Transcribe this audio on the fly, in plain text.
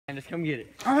And just come get it.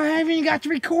 Oh, I haven't even got to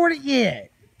record it yet.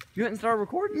 You hadn't started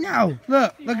recording? No,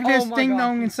 look at this ding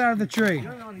dong inside of the tree.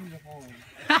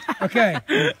 Okay,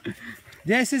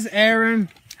 this is Aaron.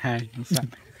 Hey, what's up?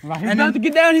 He's And about to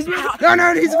get down. He's about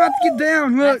No, he's about to get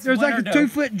down. Look, That's there's like a winner,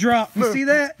 2-foot drop. You see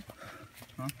that?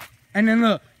 Huh? And then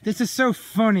look, this is so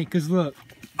funny because look,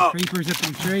 the creeper's up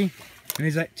in the tree, and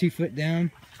he's like 2 foot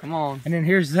down. Come on. And then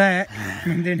here's Zach,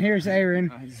 and then here's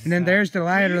Aaron, and then there's the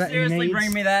ladder that he Seriously, needs.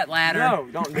 bring me that ladder. No,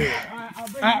 don't do it.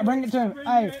 Alright, bring it to him.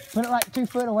 Hey, put it like 2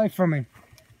 foot away from me.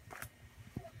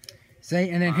 See,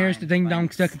 and then here's the ding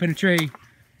dong stuck up in a tree,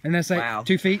 and that's like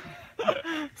 2 feet.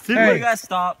 See, Hey. we gotta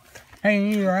stop. Hey,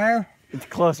 you right? It's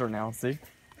closer now. See.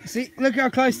 See, look how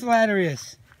close the ladder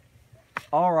is.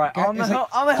 All right, Okay, I'm it's gonna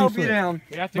like help 2 you foot. down.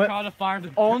 We have to But call the fire.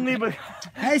 Only because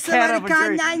Hey, somebody of a call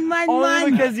tree. 911.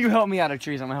 only because you helped me out of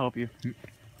trees. I'm gonna help you.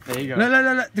 There you go.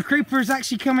 Look. The creeper's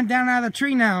actually coming down out of the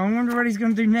tree now. I wonder what he's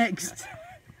gonna do next.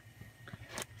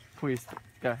 Please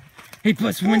go. He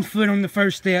puts 1 foot on the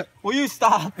first step, Will you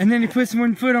stop? and then he puts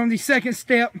 1 foot on the second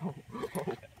step,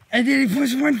 and then he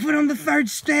puts 1 foot on the third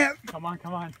step. Come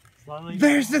on. Slowly.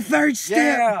 There's the third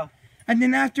step. Yeah. And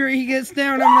then after he gets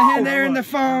down, I'm gonna hand Aaron the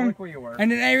phone, Look where you were.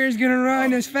 and then Aaron's gonna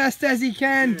run as fast as he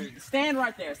can. Stand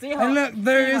right there. See how? And look,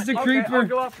 there is the Okay, creeper. I'll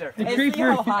go up there. The And creeper. See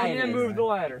how high And it then is. move the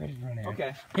ladder.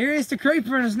 Okay. Here is the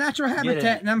creeper in his natural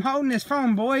habitat, and I'm holding his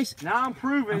phone, boys. Now I'm I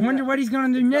proving. wonder what he's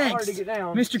gonna do it's not hard next. to get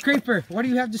down. Mr. Creeper, what do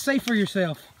you have to say for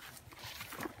yourself?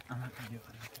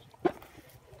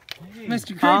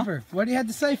 Mr. Creeper, what do you have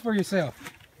to say for yourself?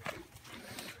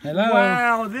 Hello?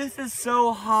 Wow, this is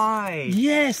so high.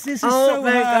 Yes, this is I don't so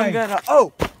think high. I'm gonna.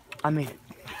 Oh, I made it.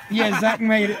 Yeah, Zach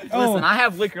made it. Oh, Listen, I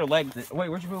have liquor legs. Wait,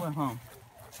 where'd you put my phone?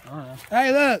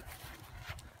 hey, look.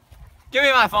 Give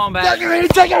me my phone back.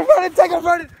 Take it,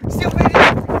 run it. Still made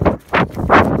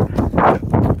it.